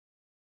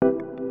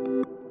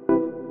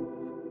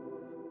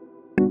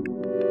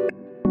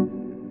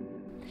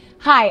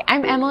Hi,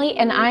 I'm Emily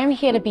and I am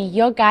here to be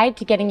your guide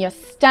to getting your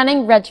stunning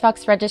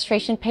RegFox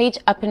registration page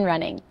up and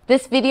running.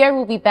 This video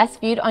will be best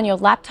viewed on your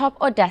laptop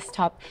or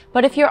desktop,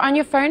 but if you're on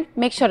your phone,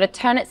 make sure to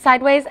turn it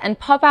sideways and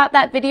pop out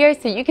that video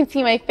so you can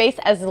see my face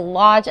as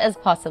large as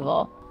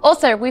possible.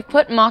 Also, we've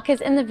put markers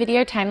in the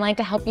video timeline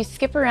to help you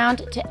skip around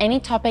to any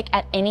topic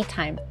at any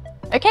time.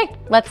 Okay,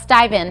 let's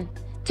dive in.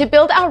 To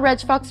build our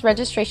RegFox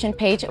registration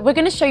page, we're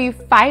going to show you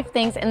 5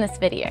 things in this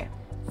video.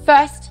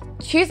 First,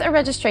 choose a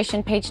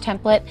registration page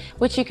template,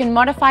 which you can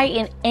modify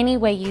in any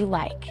way you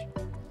like.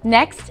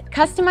 Next,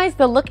 customize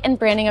the look and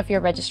branding of your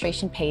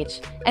registration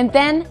page, and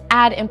then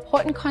add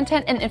important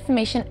content and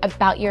information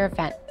about your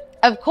event.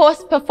 Of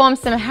course, perform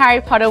some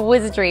Harry Potter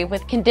wizardry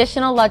with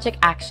conditional logic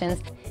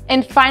actions,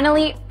 and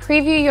finally,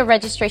 preview your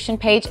registration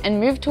page and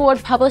move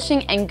toward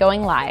publishing and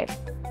going live.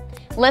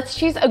 Let's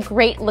choose a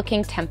great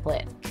looking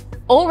template.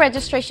 All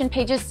registration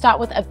pages start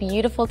with a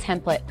beautiful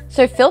template,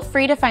 so feel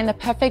free to find the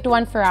perfect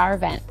one for our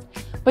event.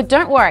 But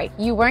don't worry,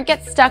 you won't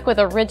get stuck with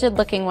a rigid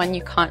looking one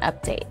you can't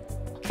update.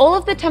 All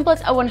of the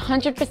templates are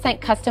 100%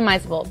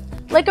 customizable,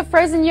 like a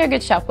frozen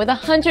yogurt shop with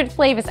 100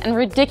 flavors and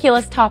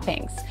ridiculous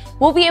toppings.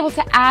 We'll be able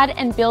to add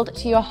and build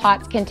to your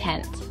heart's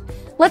content.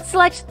 Let's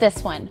select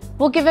this one.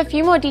 We'll give a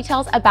few more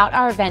details about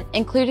our event,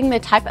 including the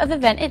type of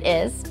event it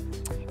is.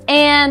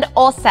 And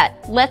all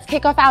set, let's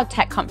kick off our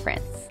tech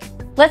conference.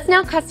 Let's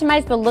now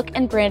customize the look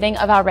and branding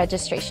of our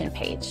registration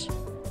page.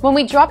 When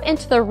we drop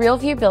into the Real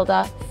View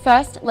Builder,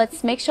 first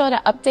let's make sure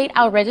to update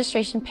our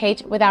registration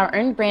page with our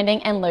own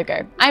branding and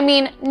logo. I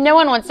mean, no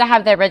one wants to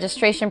have their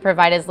registration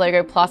provider's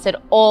logo plastered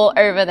all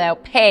over their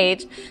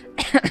page.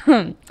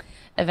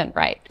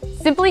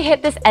 Eventbrite. Simply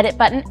hit this edit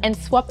button and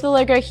swap the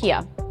logo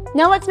here.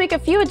 Now let's make a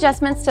few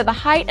adjustments to the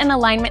height and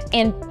alignment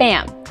and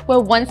bam, we're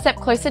one step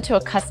closer to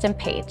a custom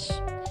page.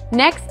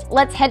 Next,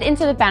 let's head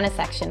into the banner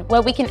section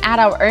where we can add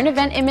our own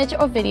event image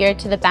or video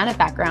to the banner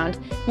background,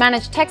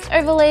 manage text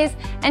overlays,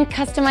 and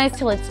customize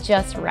till it's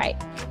just right.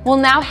 We'll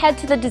now head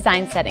to the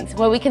design settings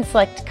where we can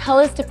select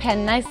colors to pair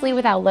nicely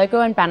with our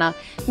logo and banner,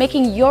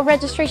 making your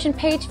registration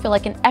page feel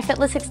like an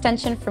effortless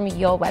extension from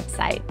your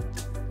website.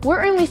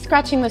 We're only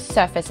scratching the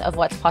surface of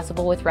what's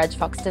possible with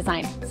RegFox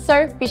design,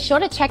 so be sure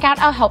to check out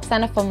our Help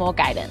Center for more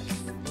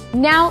guidance.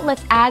 Now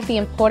let's add the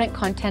important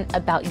content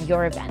about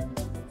your event.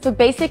 For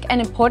basic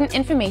and important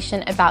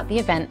information about the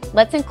event,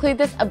 let's include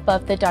this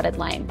above the dotted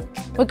line.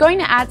 We're going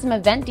to add some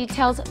event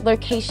details,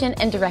 location,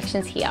 and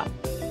directions here.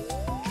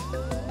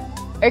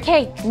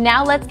 Okay,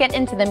 now let's get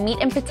into the meat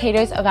and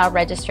potatoes of our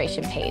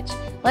registration page.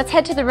 Let's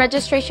head to the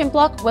registration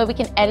block where we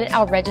can edit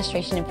our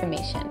registration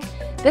information.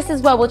 This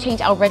is where we'll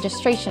change our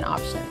registration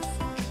options.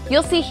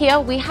 You'll see here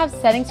we have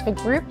settings for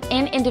group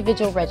and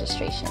individual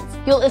registrations.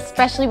 You'll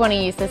especially want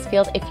to use this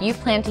field if you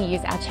plan to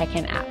use our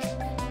check-in app.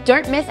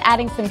 Don't miss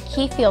adding some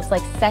key fields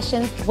like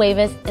sessions,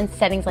 waivers, and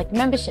settings like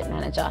membership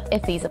manager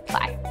if these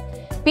apply.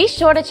 Be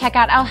sure to check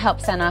out our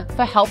Help Center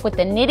for help with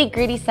the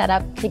nitty-gritty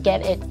setup to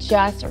get it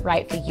just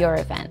right for your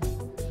event.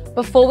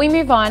 Before we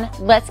move on,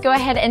 let's go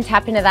ahead and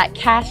tap into that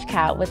cash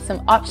cow with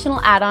some optional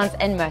add-ons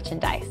and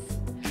merchandise.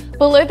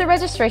 Below the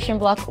registration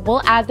block,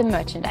 we'll add the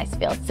merchandise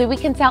field so we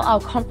can sell our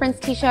conference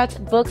t-shirts,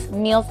 books,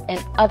 meals,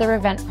 and other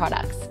event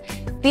products.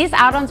 These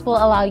add-ons will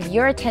allow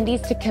your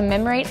attendees to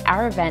commemorate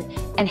our event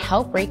and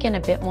help rake in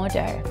a bit more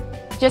dough.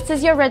 Just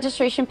as your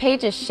registration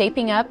page is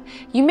shaping up,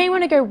 you may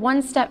want to go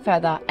one step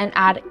further and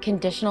add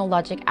conditional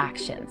logic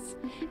actions.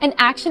 An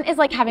action is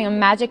like having a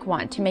magic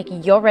wand to make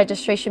your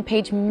registration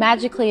page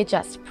magically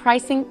adjust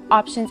pricing,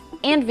 options,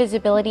 and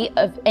visibility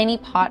of any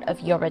part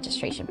of your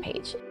registration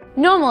page.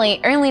 Normally,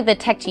 only the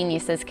tech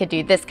geniuses could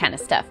do this kind of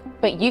stuff,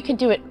 but you can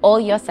do it all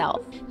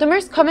yourself. The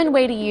most common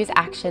way to use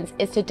actions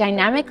is to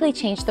dynamically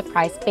change the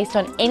price based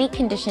on any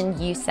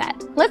condition you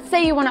set. Let's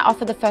say you want to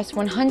offer the first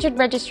 100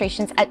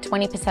 registrations at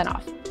 20%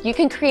 off. You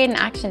can create an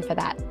action for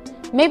that.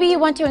 Maybe you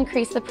want to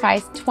increase the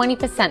price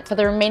 20% for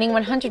the remaining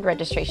 100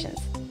 registrations.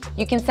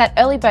 You can set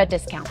early bird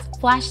discounts,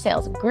 flash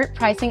sales, group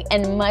pricing,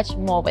 and much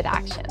more with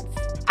actions.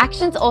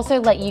 Actions also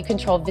let you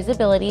control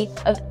visibility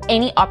of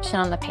any option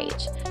on the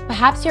page.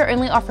 Perhaps you're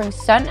only offering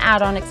certain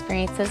add-on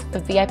experiences for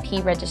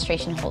VIP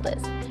registration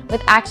holders.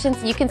 With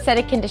actions, you can set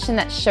a condition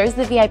that shows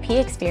the VIP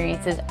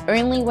experiences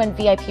only when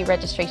VIP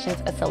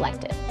registrations are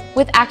selected.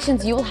 With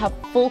actions, you will have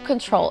full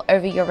control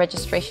over your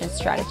registration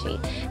strategy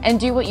and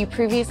do what you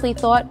previously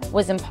thought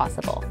was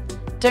impossible.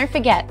 Don't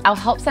forget, our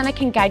Help Center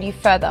can guide you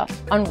further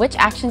on which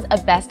actions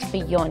are best for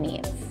your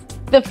needs.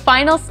 The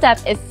final step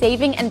is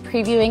saving and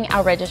previewing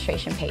our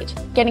registration page,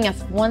 getting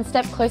us one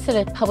step closer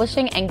to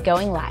publishing and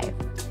going live.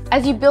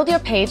 As you build your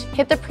page,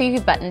 hit the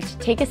preview button to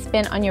take a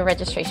spin on your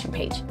registration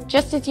page,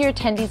 just as your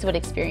attendees would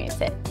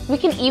experience it. We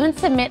can even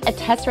submit a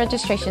test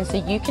registration so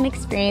you can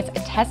experience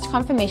a test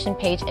confirmation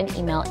page and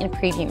email in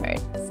preview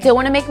mode. Still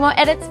want to make more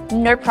edits?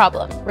 No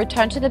problem.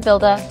 Return to the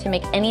builder to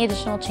make any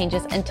additional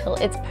changes until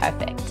it's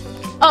perfect.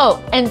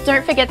 Oh, and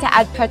don't forget to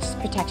add purchase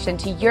protection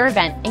to your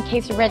event in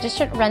case a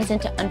registrant runs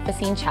into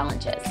unforeseen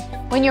challenges.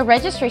 When your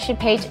registration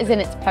page is in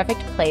its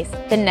perfect place,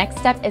 the next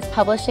step is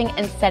publishing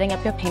and setting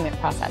up your payment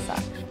processor,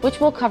 which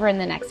we'll cover in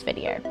the next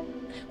video.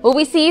 Will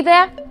we see you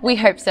there? We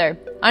hope so.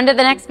 On to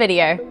the next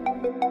video.